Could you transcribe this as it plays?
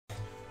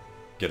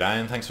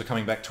G'day and thanks for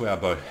coming back to our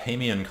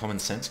Bohemian Common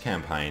Sense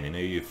campaign in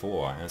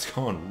EU4, and it's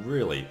gone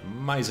really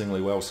amazingly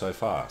well so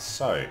far.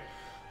 So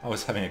I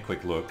was having a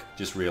quick look,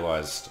 just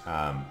realised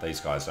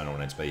these guys don't all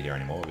need to be here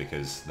anymore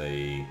because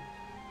the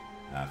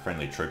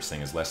friendly troops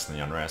thing is less than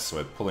the unrest, so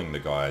we're pulling the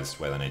guys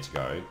where they need to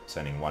go,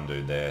 sending one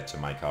dude there to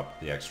make up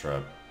the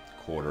extra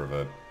quarter of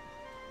a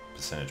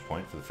percentage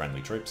point for the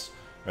friendly troops.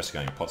 The rest are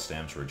going to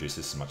Potsdam to reduce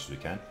this as much as we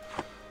can.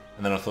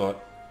 And then I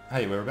thought,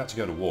 hey, we're about to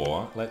go to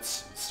war,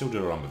 let's still do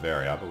it on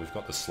Bavaria, but we've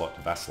got the slot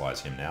to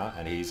vassalize him now,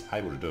 and he's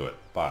able to do it.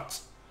 But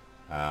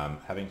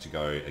having to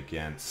go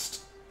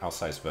against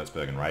Alsace,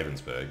 Würzburg and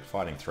Ravensburg,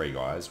 fighting three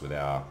guys with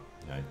our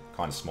kind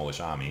of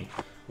smallish army,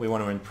 we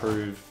want to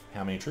improve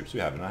how many troops we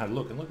have. And I had a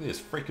look, and look at this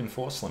freaking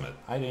force limit,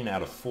 18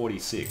 out of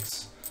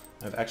 46.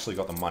 And I've actually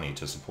got the money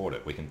to support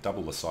it. We can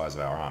double the size of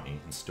our army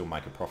and still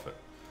make a profit.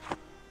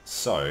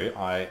 So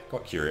I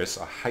got curious.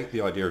 I hate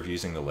the idea of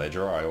using the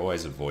ledger. I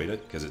always avoid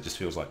it because it just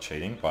feels like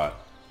cheating,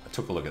 but I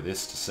took a look at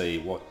this to see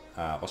what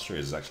Austria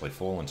has actually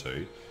fallen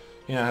to.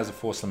 He now has a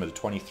force limit of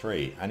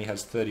 23 and he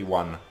has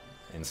 31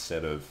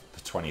 instead of the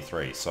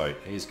 23, so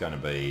he's going to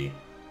be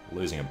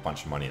losing a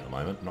bunch of money at the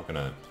moment. I'm not going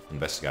to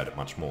investigate it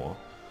much more,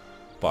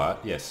 but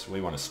yes,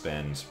 we want to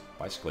spend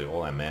basically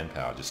all our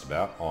manpower just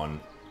about on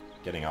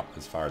getting up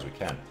as far as we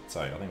can.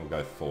 So I think we'll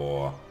go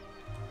for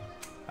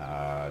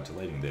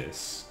deleting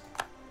this.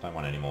 Don't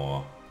want any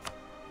more,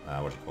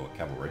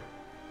 cavalry.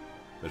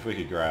 But if we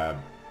could grab,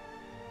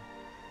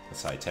 let's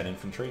say 10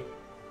 infantry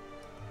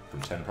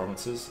from 10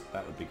 provinces,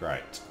 that would be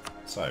great.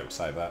 So we'll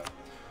save that.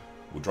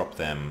 We'll drop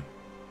them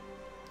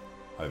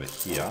over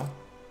here. How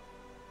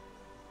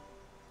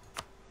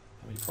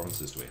many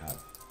provinces do we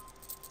have?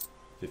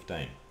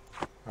 15.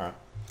 Alright.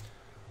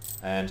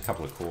 And a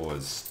couple of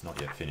corps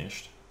not yet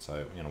finished, so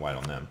we're going to wait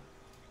on them.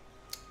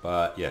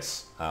 But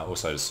yes,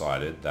 also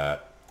decided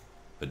that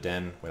the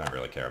Den we don't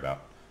really care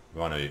about. We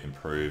want to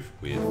improve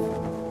with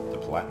the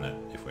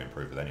Palatinate if we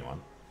improve with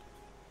anyone.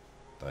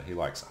 But he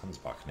likes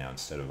Ansbach now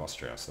instead of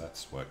Austria, so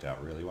that's worked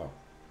out really well.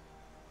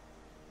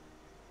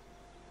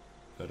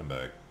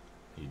 Württemberg,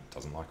 he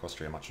doesn't like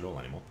Austria much at all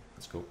anymore.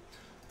 That's cool.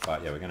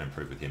 But yeah, we're going to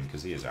improve with him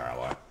because he is our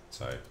ally.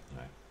 So,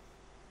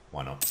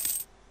 why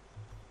not?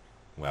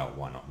 Well,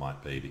 why not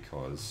might be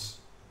because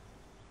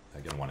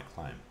they're going to want to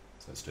claim.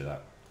 So let's do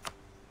that.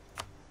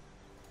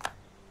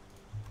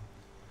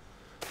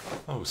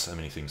 Oh, so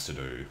many things to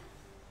do.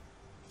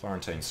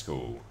 Florentine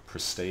School.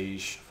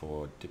 Prestige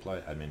for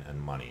Diplo, Admin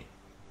and Money.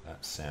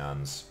 That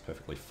sounds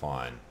perfectly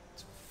fine.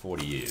 It's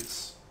 40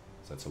 years.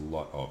 So that's a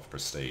lot of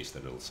prestige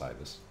that it'll save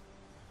us.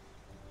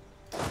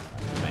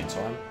 In the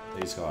meantime,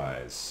 these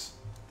guys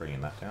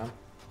bringing that down.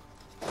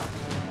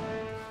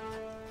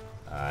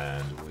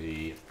 And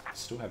we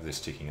still have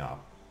this ticking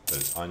up, but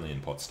it's only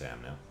in Potsdam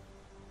now.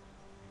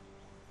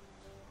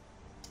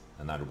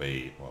 And that'll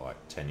be, well,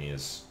 like 10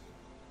 years,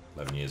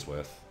 11 years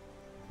worth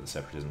for the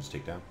separatism to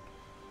tick down.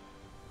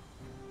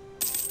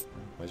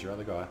 Where's your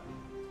other guy?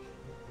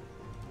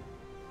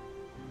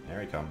 There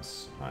he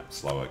comes. Right,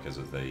 slower because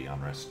of the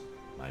unrest,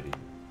 maybe.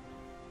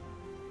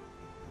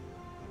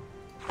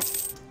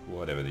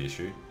 Whatever the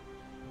issue.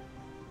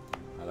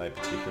 Are they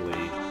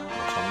particularly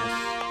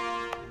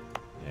autonomous?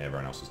 Yeah,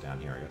 everyone else is down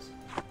here, I guess.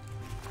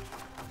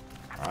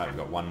 Alright, we've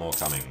got one more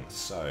coming.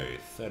 So,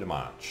 3rd of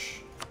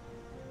March.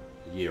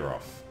 A year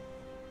off.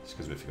 Just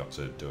because we forgot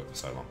to do it for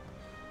so long.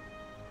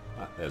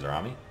 Right, there's our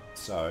army.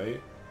 So,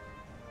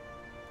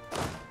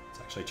 let's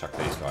actually chuck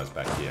these guys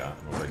back here,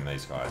 and we'll bring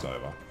these guys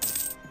over.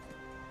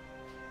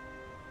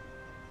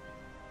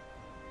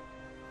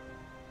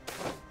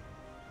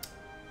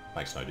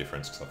 Makes no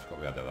difference because I forgot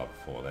we had that up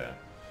before there.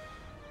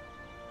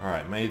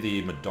 Alright, may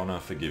the Madonna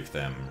forgive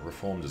them.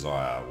 Reform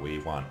desire. We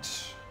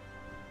want...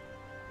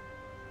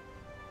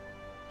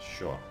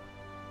 Sure.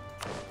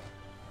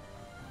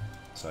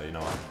 So you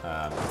know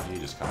what, you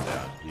just come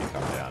down, you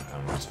come down,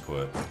 and we'll just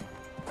put...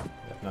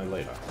 We have no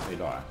leader. He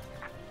die.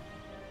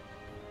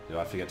 Did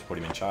I forget to put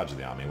him in charge of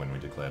the army when we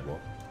declared war?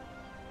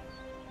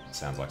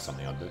 Sounds like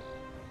something I'd do.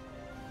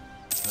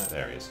 Oh,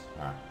 there he is.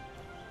 Alright.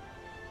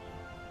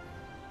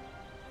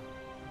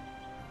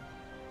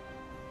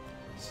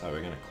 So we're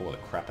going to call the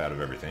crap out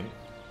of everything.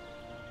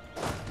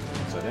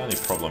 So the only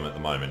problem at the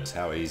moment is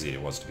how easy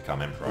it was to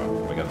become emperor.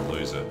 We're going to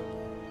lose it.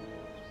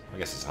 I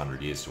guess it's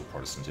 100 years till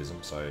Protestantism,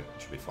 so it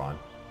should be fine.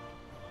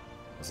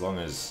 As long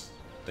as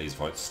these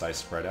votes stay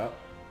spread out,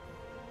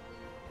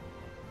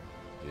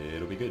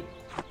 it'll be good.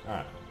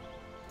 Alright.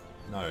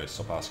 No,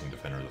 stop asking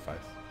Defender of the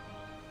Faith.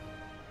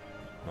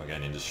 Not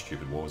getting into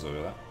stupid wars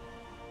over that.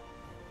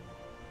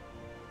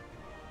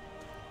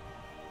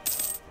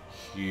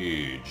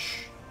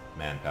 Huge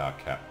manpower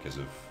cap because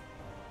of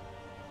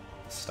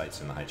the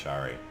states in the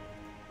HRE.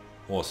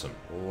 Awesome.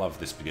 Love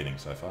this beginning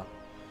so far.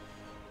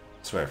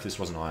 I swear, if this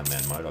wasn't Iron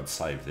Man mode, I'd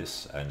save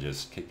this and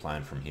just keep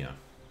playing from here.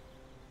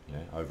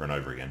 Over and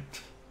over again.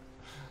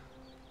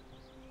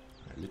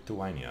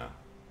 Lithuania.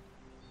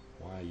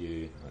 Why are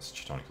you... That's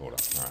Teutonic Order.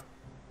 Alright.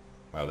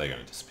 Well, they're going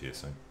to disappear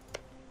soon.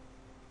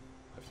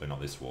 Hopefully not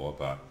this war,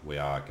 but we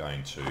are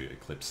going to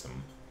eclipse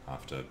them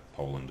after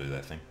Poland do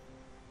their thing.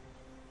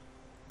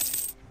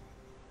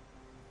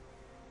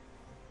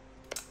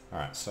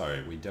 Alright,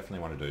 so we definitely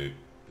want to do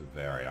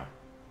Bavaria.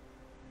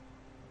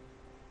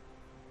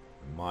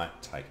 We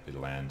might take a bit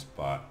of land,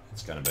 but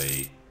it's going to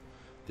be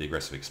the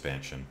aggressive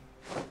expansion.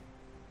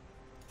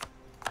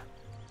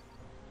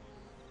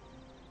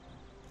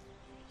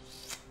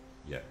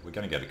 Yeah, we're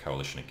going to get a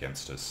coalition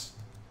against us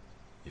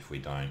if we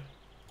don't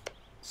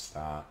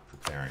start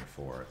preparing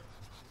for it.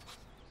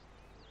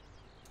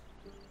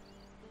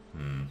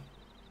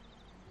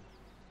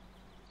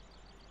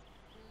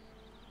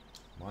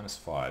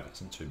 -5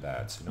 isn't too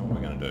bad, so you know what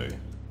we're going to do?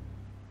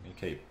 We're going to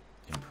keep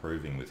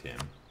improving with him.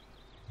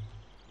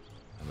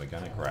 And we're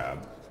going to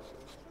grab,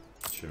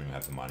 assuming we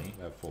have the money,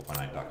 we have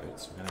 4.8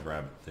 ducats, we're going to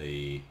grab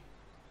the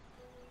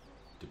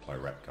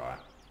Diplo rep guy.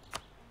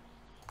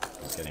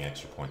 Because getting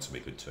extra points will be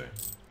good too.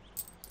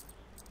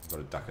 We've got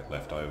a ducat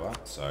left over,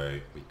 so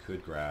we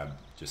could grab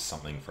just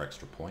something for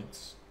extra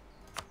points.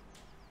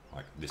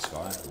 Like this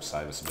guy will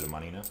save us a bit of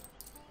money now.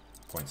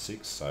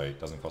 0.6, so it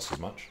doesn't cost as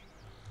much.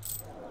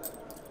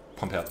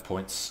 Pump out the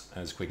points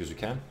as quick as we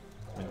can.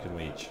 When can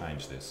we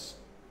change this?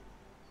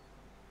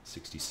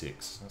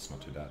 66, that's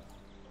not too bad.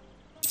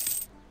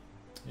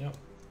 Yep,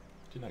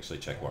 didn't actually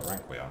check what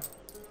rank we are.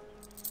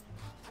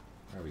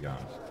 Where are we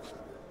going?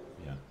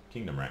 Yeah,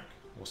 Kingdom rank,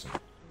 awesome.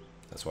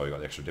 That's why we got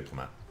the extra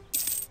diplomat.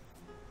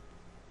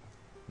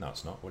 No,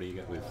 it's not. What do you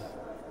get with...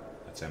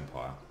 That's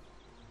Empire.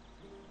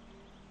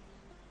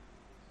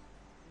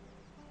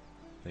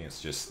 I think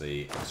it's just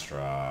the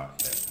extra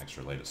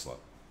leader slot.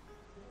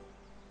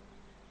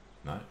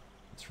 No,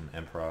 it's from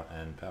Emperor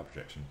and Power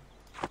Projection.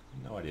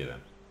 No idea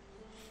then.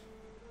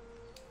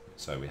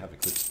 So we have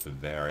eclipsed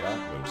Bavaria.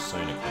 We'll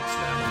soon eclipse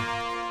them.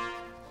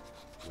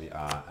 We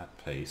are at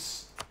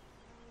peace.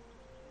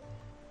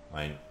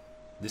 I mean,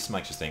 this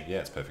makes you think, yeah,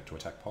 it's perfect to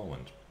attack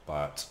Poland,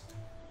 but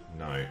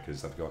no,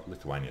 because they've got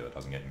Lithuania that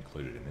doesn't get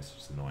included in this,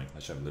 which is annoying.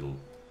 They should have a little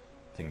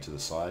thing to the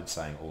side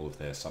saying all of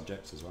their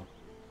subjects as well.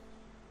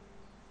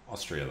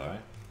 Austria though,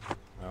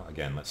 well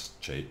again, let's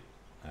cheat.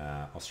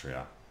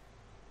 Austria,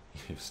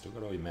 you've still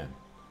got all your men.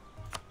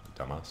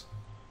 Dumbass.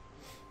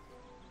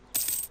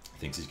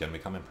 Thinks he's going to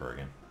become emperor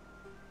again.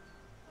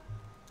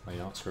 Well, you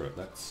know what, screw it,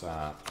 let's,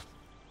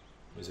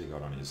 who's he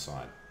got on his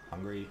side?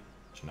 Hungary,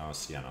 Genoa,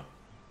 Siena.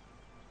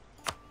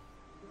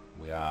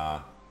 We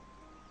are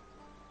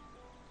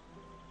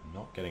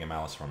not getting a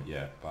malice from it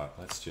yet, but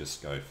let's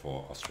just go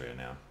for Austria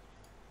now.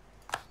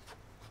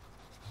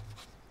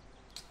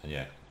 And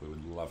yeah, we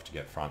would love to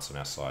get France on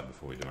our side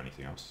before we do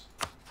anything else.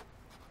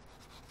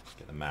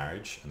 Get the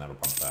marriage, and that'll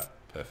bump that.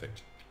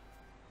 Perfect.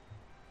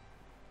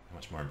 How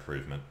much more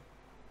improvement?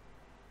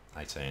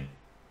 18.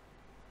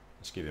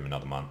 Let's give him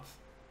another month.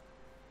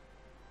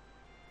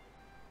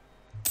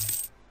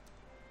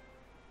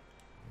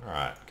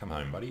 Alright, come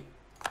home, buddy.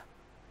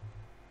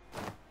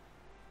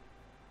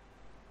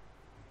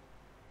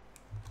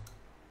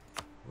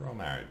 Royal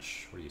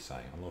marriage, what are you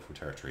saying? Unlawful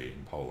territory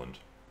in Poland.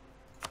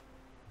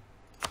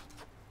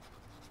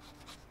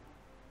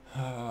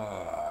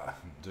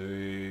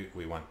 Do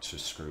we want to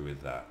screw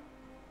with that?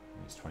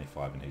 He's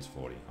 25 and he's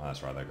 40. Oh,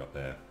 that's right, they've got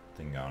their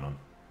thing going on.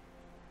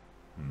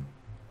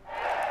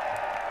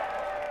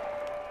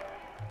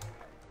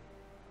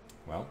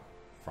 Well,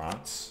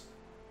 France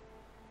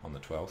on the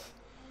 12th.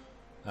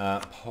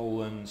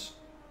 Poland.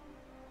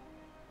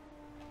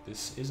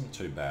 This isn't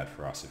too bad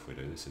for us if we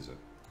do this, is it?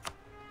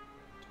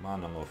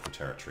 Demand unlawful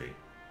territory.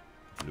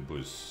 Le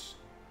Bus.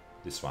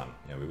 This one.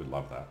 Yeah, we would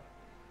love that.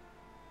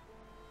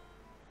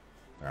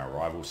 They're our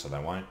rivals, so they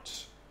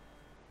won't.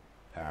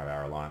 Power of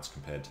our alliance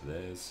compared to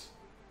theirs.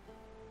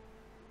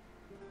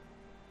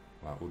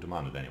 Well, we'll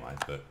demand it anyway,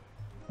 but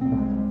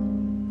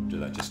do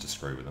that just to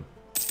screw with them.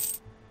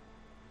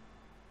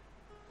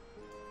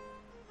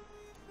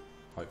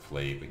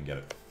 Hopefully we can get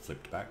it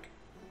flipped back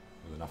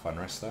with enough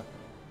unrest there.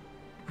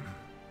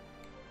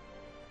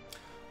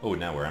 Oh,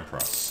 now we're emperor,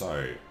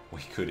 so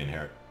we could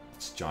inherit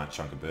this giant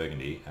chunk of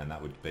Burgundy, and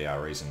that would be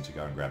our reason to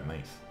go and grab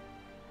Meath.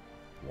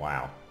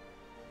 Wow.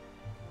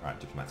 Alright,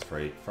 diplomats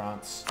free.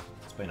 France,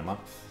 it's been a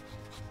month.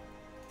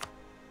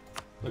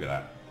 Look at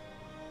that.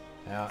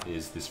 How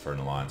is this for an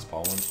alliance,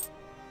 Poland?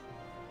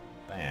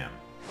 Bam.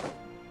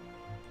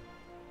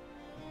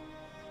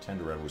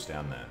 Tender rebels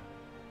down there.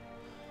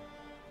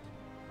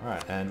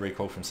 Alright, and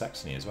recall from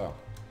Saxony as well.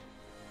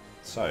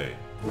 So,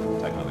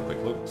 take another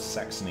quick look.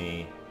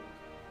 Saxony,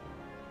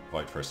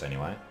 vote for us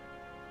anyway.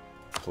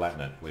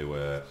 Palatinate we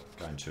were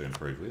going to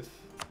improve with.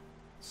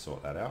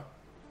 Sort that out.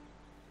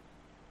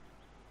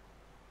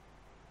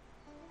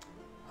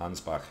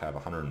 Ansbach have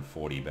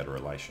 140 better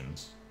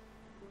relations.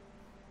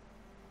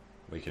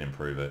 We can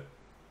improve it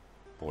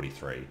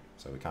 43,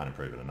 so we can't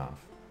improve it enough.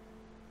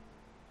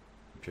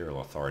 Imperial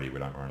authority we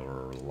don't really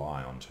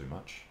rely on too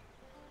much.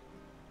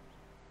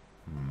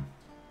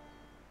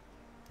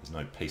 There's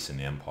no peace in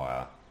the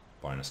empire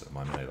bonus at the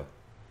moment either.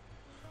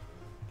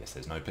 Guess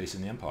there's no peace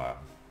in the empire.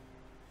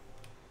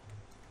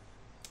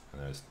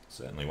 And there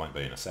certainly won't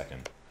be in a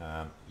second.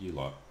 You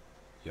lot,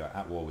 you're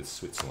at war with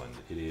Switzerland.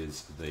 It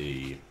is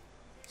the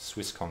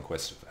Swiss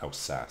conquest of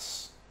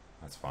Alsace.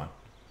 That's fine.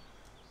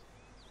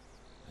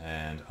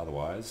 And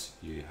otherwise,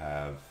 you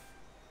have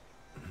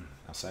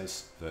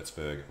Alsace,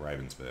 Würzburg,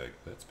 Ravensburg.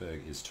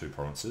 Würzburg is 2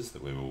 provinces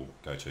that we will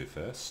go to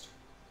first.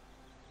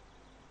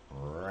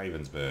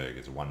 Ravensburg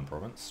is 1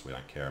 province we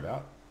don't care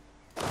about.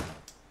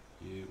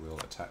 You will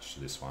attach to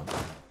this one.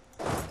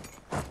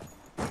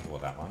 Or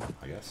that one,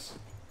 I guess.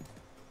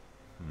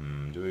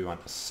 Do we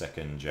want a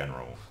second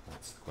general?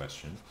 That's the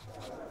question.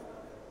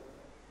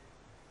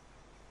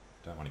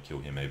 Don't want to kill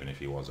him even if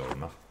he was old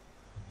enough.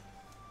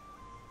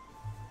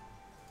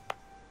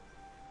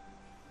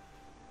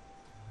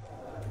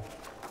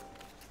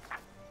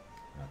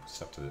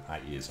 It's up to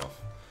 8 years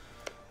off.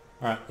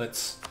 Alright,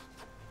 let's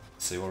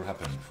see what would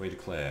happen if we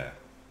declare.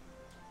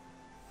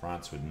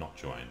 France would not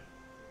join.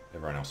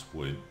 Everyone else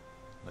would.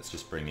 Let's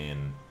just bring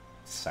in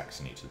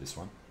Saxony to this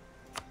one.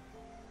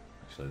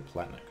 Actually, the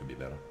Palatinate could be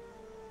better.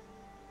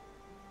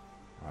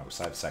 Alright, we'll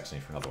save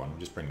Saxony for another one. We'll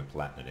just bring the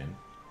Palatinate in.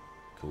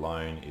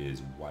 Cologne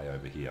is way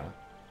over here.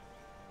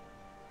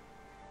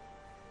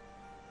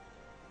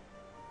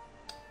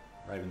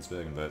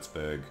 Ravensburg and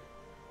Würzburg.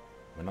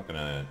 We're not going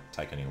to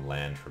take any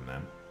land from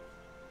them.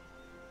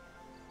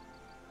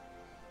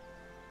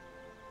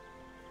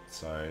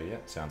 So, yeah,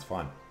 sounds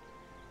fine.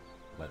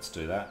 Let's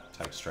do that.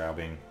 Take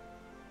Straubing.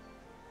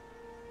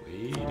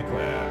 We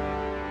declare.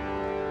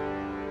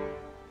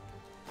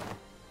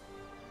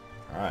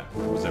 Alright,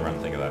 what does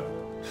everyone think of that?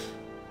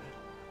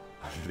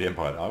 The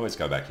Empire, I always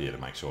go back here to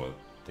make sure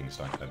things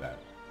don't go bad.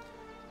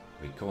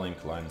 We call in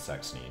Cologne and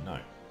Saxony? No.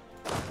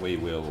 We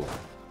will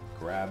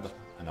grab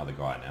another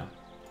guy now.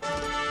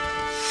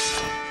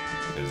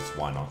 Because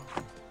why not?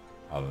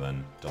 Other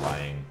than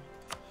delaying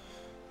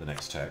the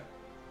next tech.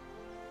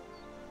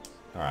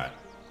 Alright,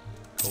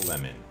 call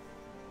them in.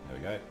 There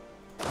we go.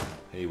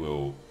 He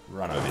will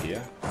run over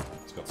here.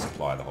 He's got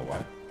supply the whole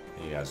way.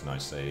 He has no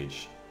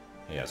siege.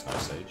 He has no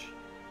siege.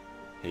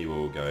 He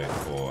will go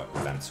for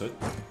Landshut.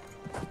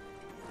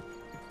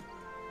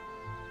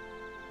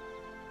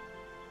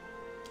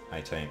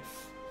 18th,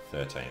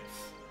 13th.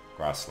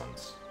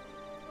 Grasslands.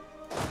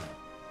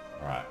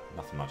 Alright,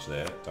 nothing much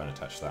there. Don't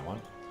attach that one.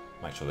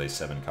 Make sure these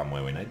 7 come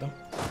where we need them.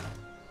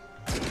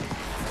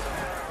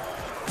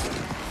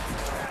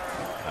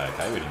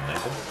 Okay, we didn't need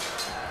them.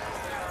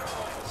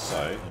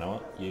 So, you know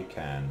what? You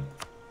can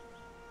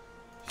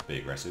just be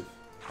aggressive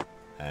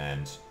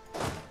and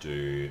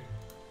do...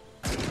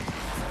 We do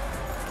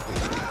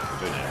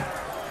need them.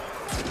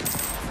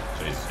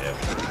 Jesus, yeah.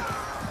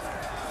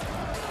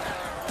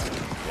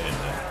 Get in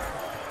there.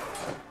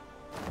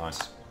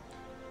 Nice.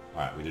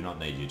 Alright, we do not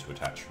need you to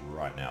attach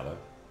right now though.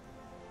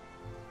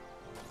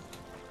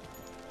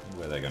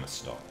 Where they're going to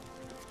stop.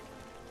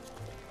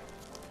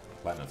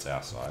 Platinet's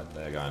our side.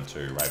 They're going to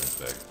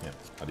Ravensburg. Yep,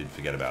 I did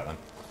forget about them.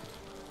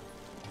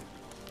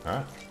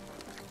 Alright.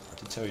 I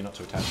did tell you not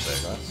to attach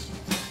there, guys.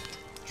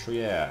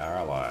 Trier, our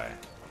ally.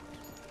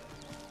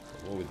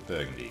 War with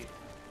Burgundy.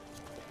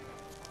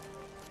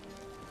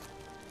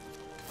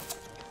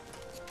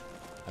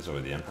 As well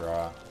with the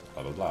Emperor.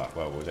 Blah blah blah.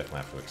 Well, we'll definitely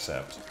have to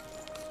accept.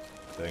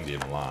 Burgundy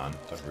and Milan.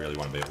 Don't really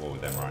want to be at war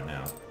with them right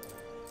now.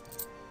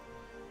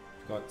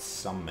 We've got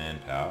some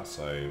manpower,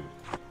 so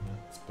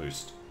let's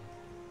boost. Do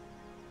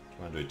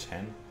you want to do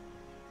 10?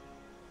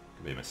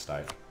 Could be a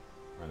mistake.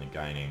 We're only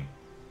gaining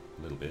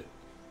a little bit.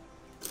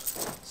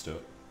 Let's do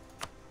it.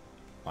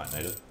 Might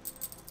need it.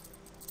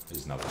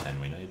 Here's another 10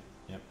 we need.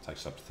 Yep,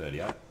 takes us up to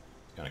 38. It's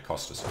going to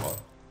cost us a lot.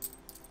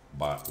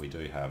 But we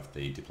do have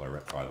the Diplo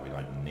Rep guy that we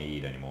don't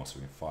need anymore, so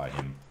we can fire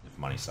him if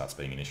money starts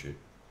being an issue.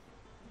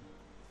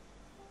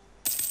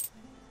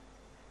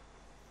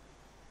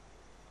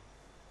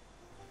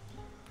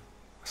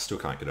 I still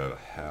can't get over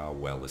how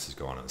well this has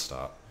gone at the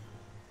start.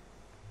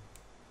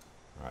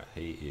 Alright,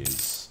 he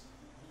is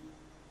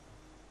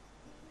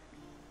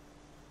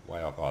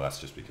way up. Oh, that's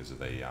just because of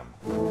the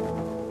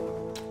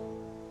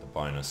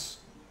bonus.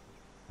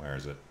 Where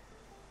is it?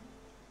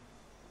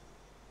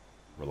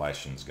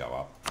 Relations go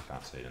up. You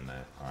can't see it in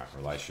there. Alright,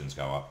 relations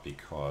go up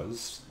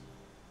because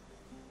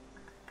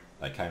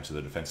they came to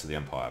the defense of the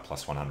Empire,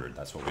 plus 100.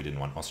 That's what we didn't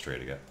want Austria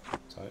to get.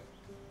 So,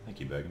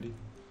 thank you, Burgundy.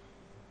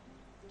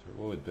 So we're at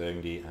war with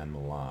Burgundy and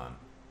Milan.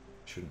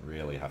 Shouldn't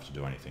really have to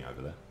do anything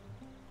over there.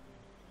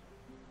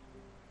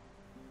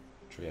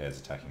 Trier is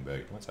attacking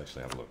Burgundy. Let's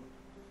actually have a look.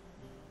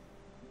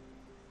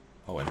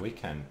 Oh, and we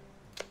can...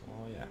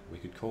 Oh yeah, we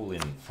could call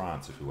in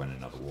France if we went in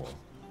another war.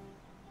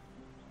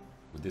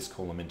 Would this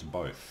call them into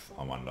both,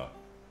 I wonder?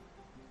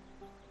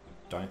 I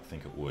don't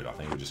think it would. I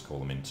think it would just call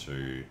them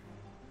into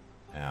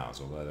ours,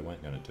 although they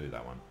weren't going to do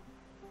that one.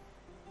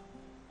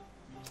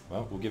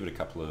 Well, we'll give it a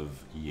couple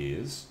of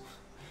years.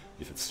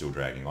 If it's still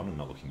dragging on and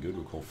not looking good,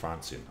 we'll call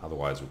France in.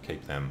 Otherwise, we'll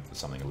keep them for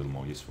something a little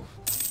more useful.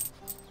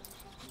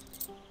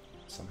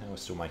 Somehow we're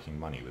still making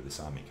money with this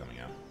army coming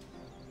out.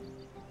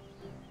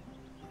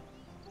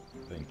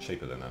 Being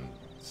cheaper than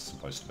it's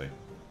supposed to be.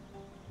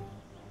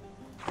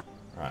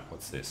 Alright,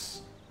 what's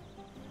this?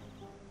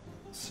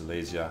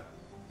 Silesia,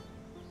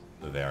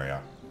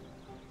 Bavaria,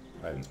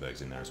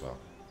 Ravensburg's in there as well.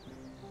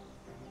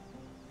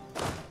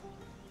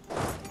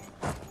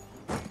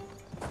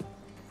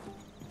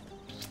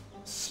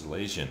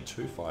 Silesian,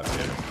 2-5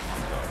 general.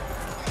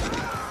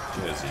 Oh,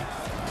 Jersey.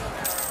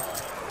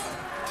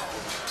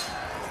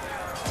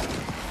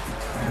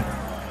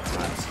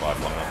 Right, slide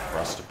long enough for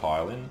us to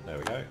pile in. There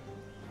we go.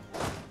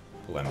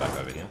 Pull them back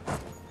over here.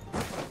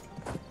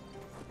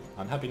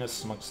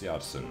 Unhappiness amongst the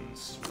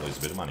artisans. Lose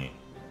a bit of money.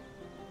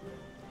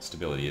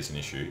 Stability is an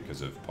issue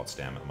because of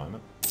Potsdam at the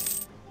moment.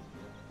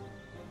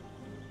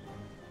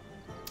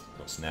 Of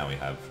course, now we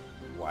have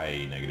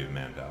way negative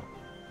manpower.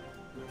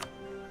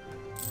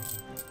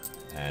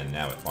 And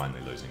now we're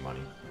finally losing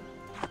money.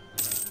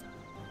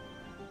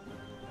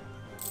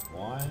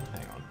 Why?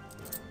 Hang on.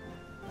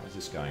 Why is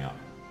this going up?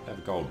 We have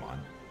a gold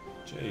mine.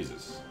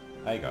 Jesus.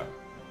 Hagar.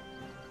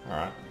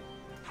 Alright.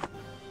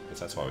 Guess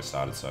that's why we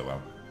started so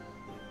well.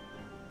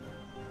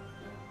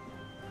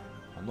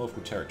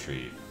 Unlawful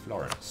territory.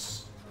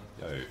 Florence.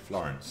 Yo,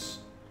 Florence.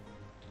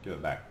 Give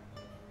it back.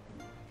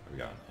 Where we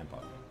going?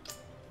 Empire.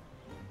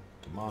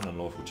 Demand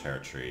unlawful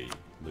territory.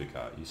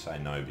 Luca, you say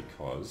no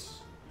because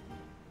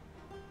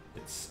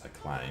it's a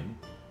claim.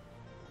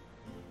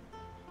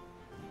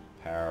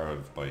 Power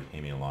of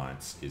Bohemian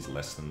Alliance is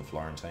less than the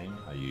Florentine.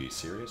 Are you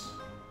serious?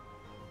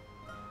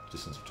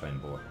 Distance between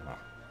board. Oh,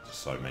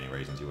 just so many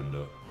reasons you wouldn't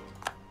do it.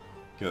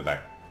 Give it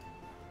back.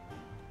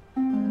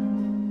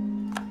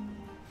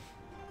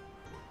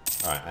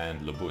 Alright, and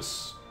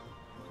Labus.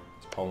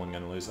 Is Poland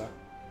going to lose that?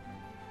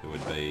 It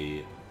would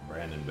be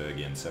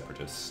Brandenburgian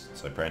separatists.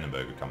 So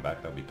Brandenburg would come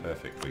back. That would be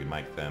perfect. We could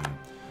make them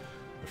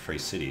a free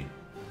city.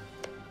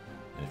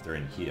 And if they're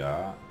in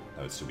here,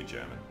 they would still be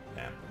German.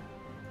 Damn.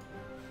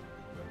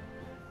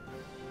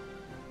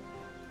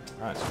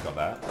 Alright, so we've got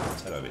that.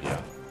 Let's head over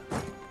here.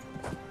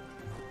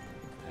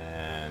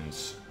 And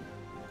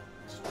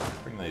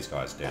bring these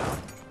guys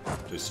down.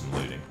 Do some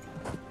looting.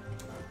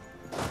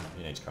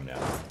 You need to come down.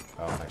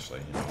 Oh,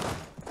 actually, you know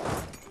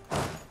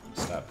what?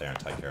 Stay up there and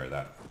take care of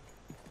that.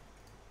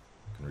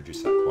 Can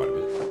reduce that quite a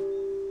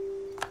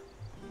bit.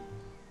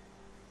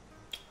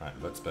 Alright,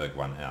 Würzburg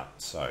 1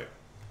 out. So,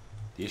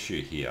 the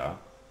issue here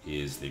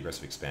is the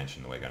aggressive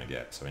expansion that we're going to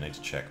get. So we need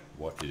to check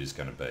what it is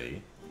going to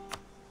be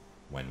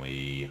when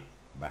we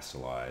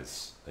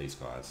vassalize these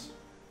guys.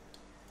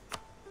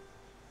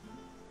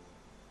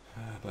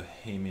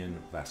 Bohemian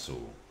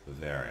vassal,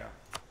 Bavaria.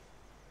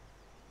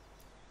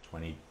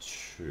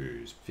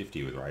 22,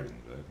 50 with Ravensburg.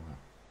 Wow.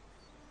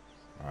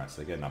 Alright, so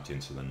they're getting up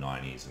into the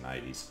 90s and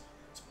 80s.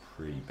 It's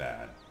pretty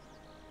bad.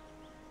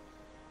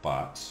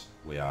 But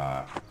we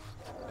are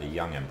a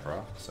young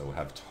emperor, so we'll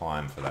have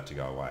time for that to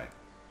go away.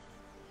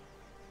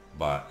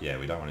 But yeah,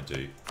 we don't want to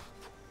do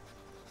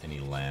any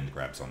land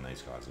grabs on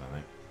these guys, I don't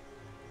think.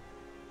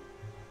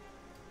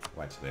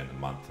 Wait till the end of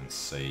the month and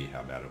see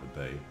how bad it would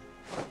be.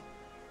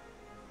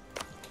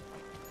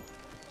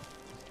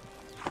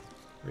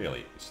 Really,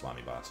 you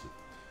slimy bastard.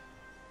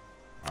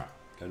 Alright,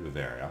 go to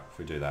Bavaria. If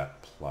we do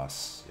that,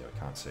 plus... yeah, we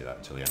can't see that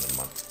until the end of the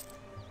month.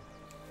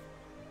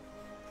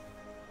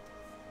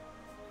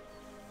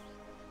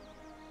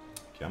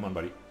 Come on,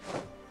 buddy.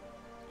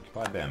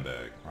 Occupied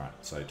Bamberg. Alright,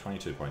 so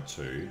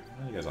 22.2.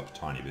 Only goes up a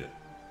tiny bit.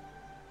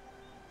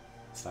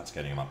 Starts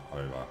getting them up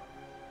over. Alright,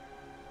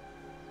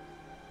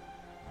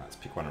 let's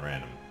pick one at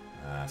random.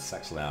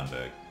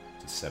 Saxe-Lauenburg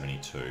to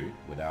 72.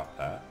 Without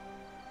that.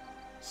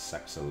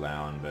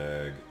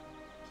 Saxe-Lauenburg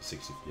to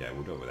 60. Yeah,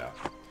 we'll do it without.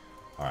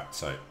 Alright,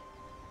 so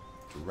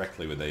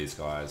directly with these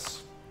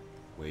guys,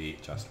 we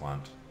just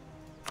want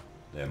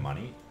their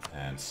money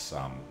and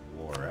some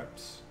war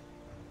reps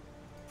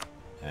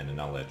and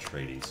annul their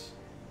treaties.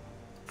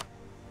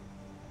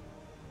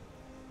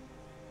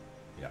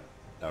 Yeah,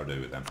 that'll do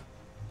with them.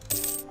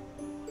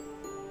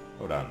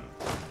 Well done.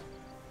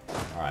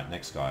 Alright,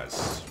 next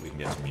guys, we can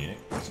get to Munich,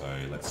 so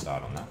let's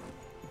start on that.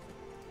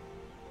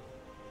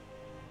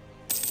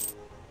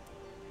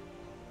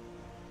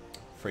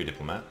 Free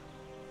diplomat.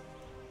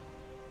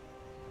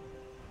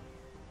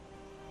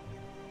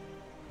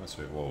 Let's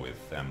be at war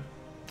with them.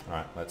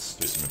 Alright, let's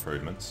do some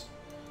improvements.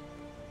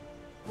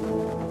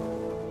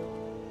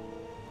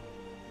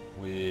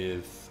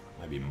 With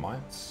maybe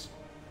Mainz.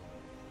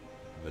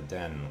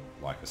 Verdun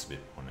like us a bit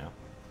more now.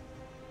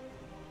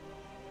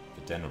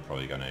 Verdun we're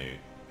probably going to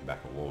be back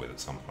at war with at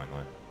some point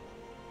though.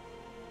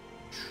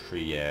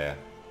 Trier.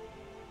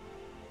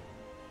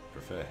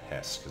 Prefer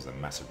Hesse because they're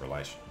massive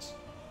relations.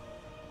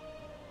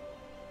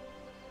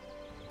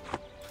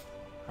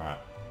 Alright,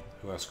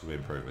 who else could we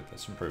improve with?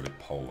 Let's improve with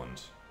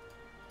Poland.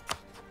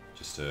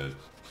 Just to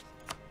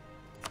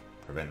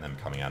prevent them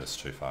coming at us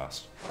too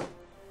fast.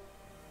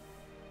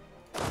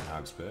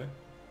 Augsburg.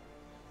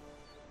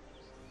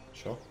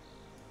 Sure.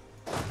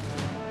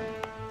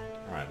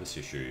 Alright, this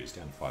issue is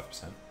down to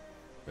 5%.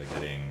 We're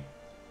getting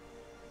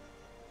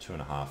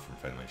 2.5 from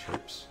friendly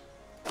troops.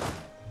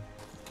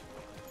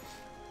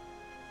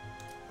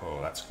 Oh,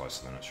 that's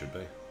closer than it should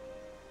be.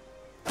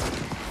 What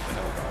the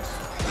hell, guys?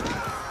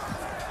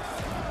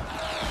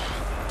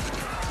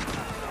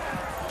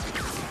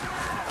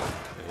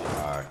 We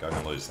are going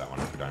to lose that one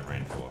if we don't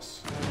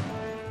reinforce.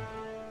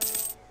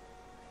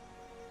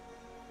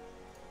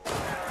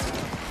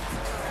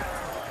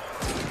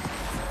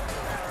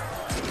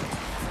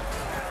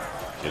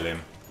 Kill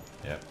him.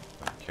 Yep.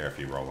 care if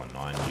you roll a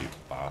 9, you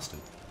bastard.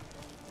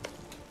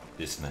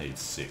 This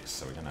needs 6,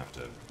 so we're going to have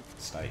to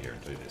stay here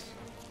and do this.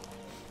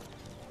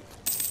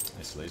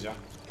 Hey, Silesia.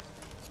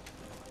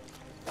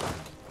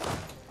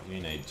 You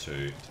need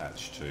to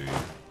attach to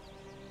a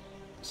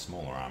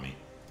smaller army.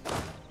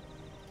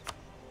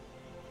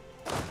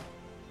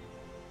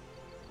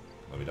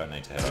 Well, we don't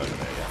need to head over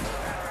there yet.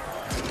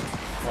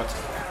 What?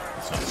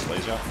 It's not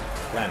Silesia.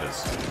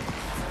 Flanders.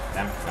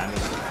 Damn it,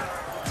 Flanders.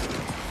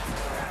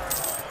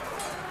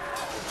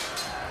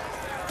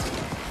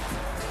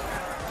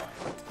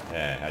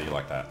 Yeah, how do you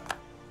like that?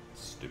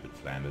 Stupid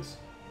Flanders.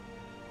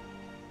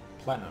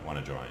 Platinum want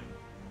to join?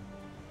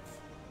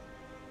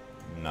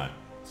 No.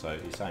 So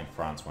you're saying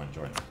France won't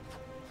join?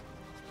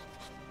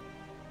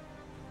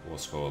 War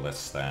score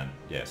less than...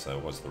 Yeah, so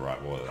it was the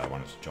right war that they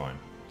wanted to join.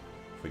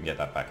 If we can get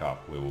that back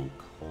up, we will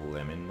call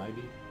them in,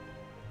 maybe?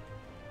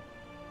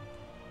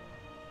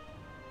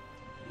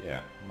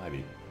 Yeah,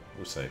 maybe.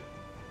 We'll see.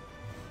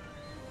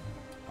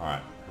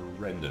 Alright,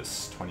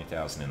 horrendous.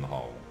 20,000 in the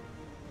hole.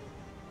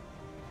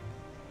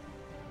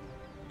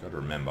 Got to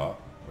remember,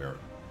 we're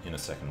in a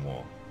second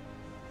war.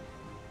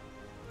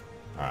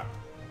 Alright.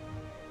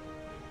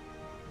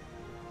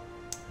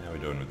 How are we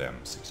doing with them?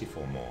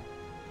 64 more.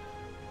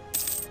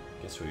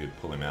 Guess we could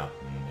pull him out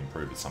and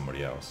improve with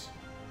somebody else.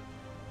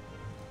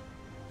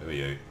 Who are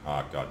you?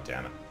 Oh, god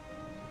damn it.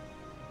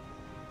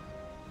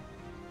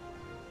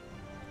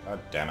 God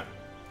damn it.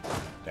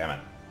 Damn it.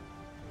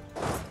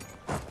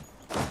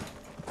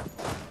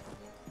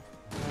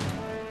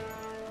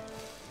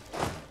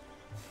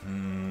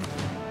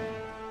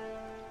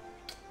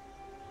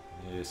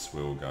 This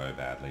will go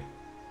badly.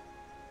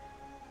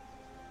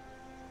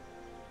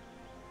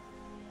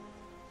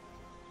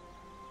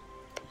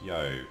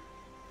 Yo,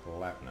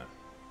 Platinum.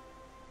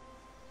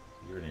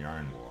 You're in your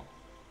own war.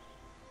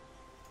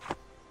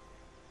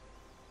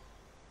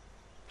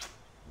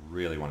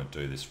 Really want to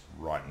do this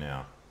right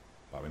now,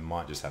 but we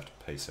might just have to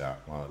peace out.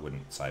 Well, it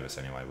wouldn't save us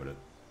anyway, would it?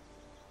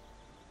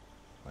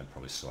 They'd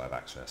probably still have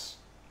access.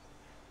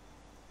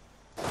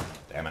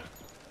 Damn it.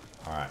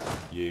 Alright,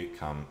 you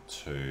come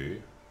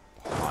to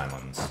the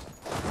Highlands.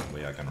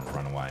 We are going to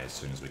run away as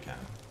soon as we can.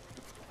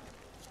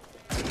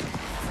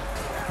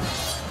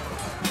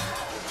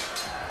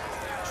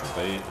 Which will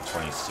be the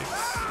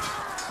 26th.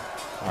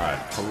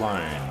 Alright,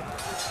 Cologne.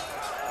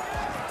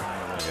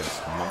 I'm going to get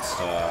this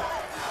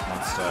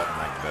Munster,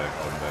 Magdeburg,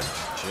 Oldenburg.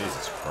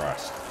 Jesus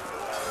Christ.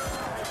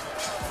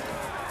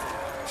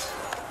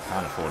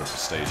 Can't afford a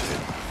prestige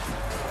hit.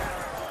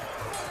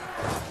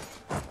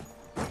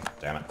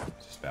 Damn it,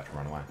 just about to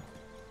run away.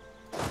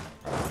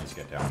 Right, I need to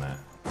get down there.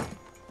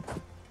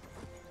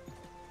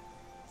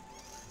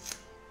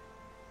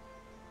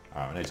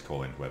 Alright, we need to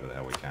call in whoever the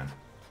hell we can.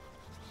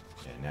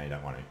 Yeah, now you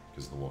don't want to,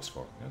 because of the war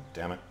score. Oh,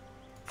 damn it.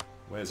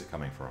 Where's it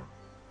coming from?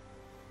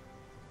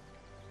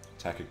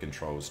 Attacker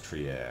controls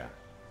Trier.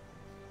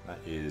 That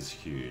is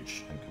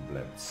huge, and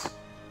Koblenz.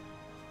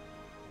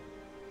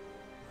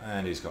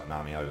 And he's got an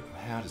army over...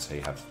 How does he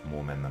have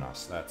more men than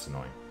us? That's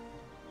annoying.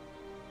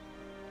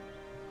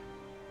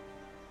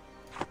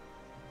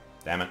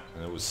 Damn it,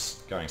 and it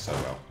was going so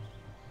well.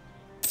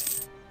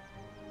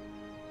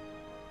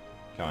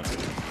 Come on. Damn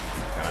it,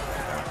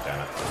 damn it, damn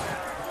it.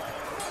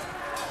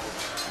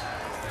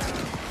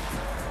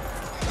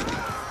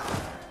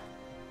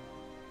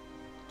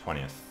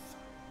 '20th.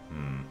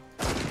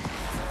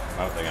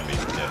 Oh, they're going to be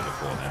dead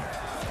before then.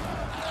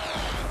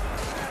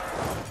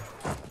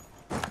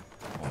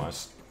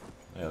 Almost.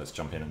 Yeah, let's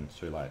jump in and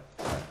too late.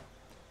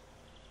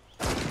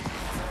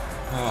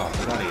 Oh,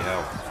 bloody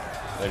hell.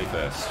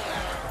 31st.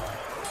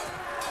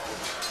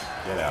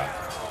 Get out.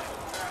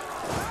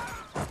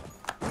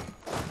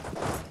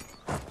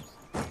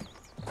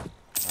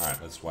 Alright,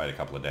 let's wait a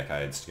couple of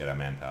decades to get our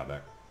manpower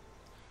back.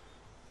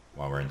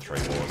 While we're in 3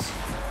 wars.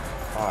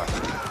 Fuck.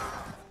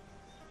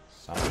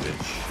 Son of a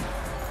bitch.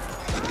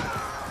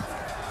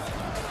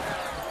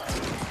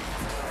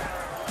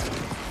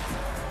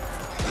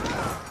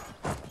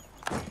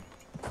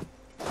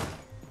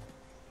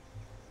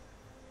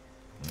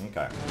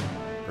 Okay.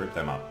 Group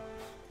them up.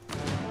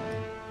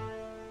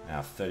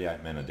 Now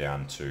 38 men are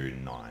down to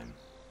 9.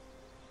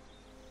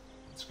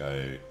 Let's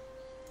go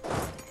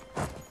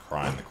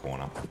cry in the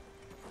corner.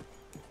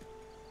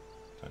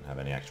 Don't have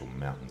any actual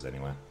mountains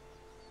anywhere.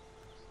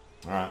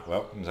 Alright,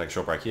 well, I'm going to take a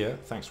short break here.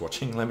 Thanks for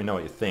watching. Let me know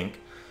what you think.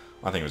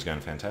 I think it was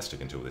going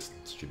fantastic until this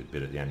stupid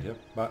bit at the end here.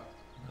 But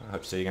I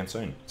hope to see you again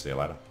soon. See you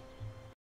later.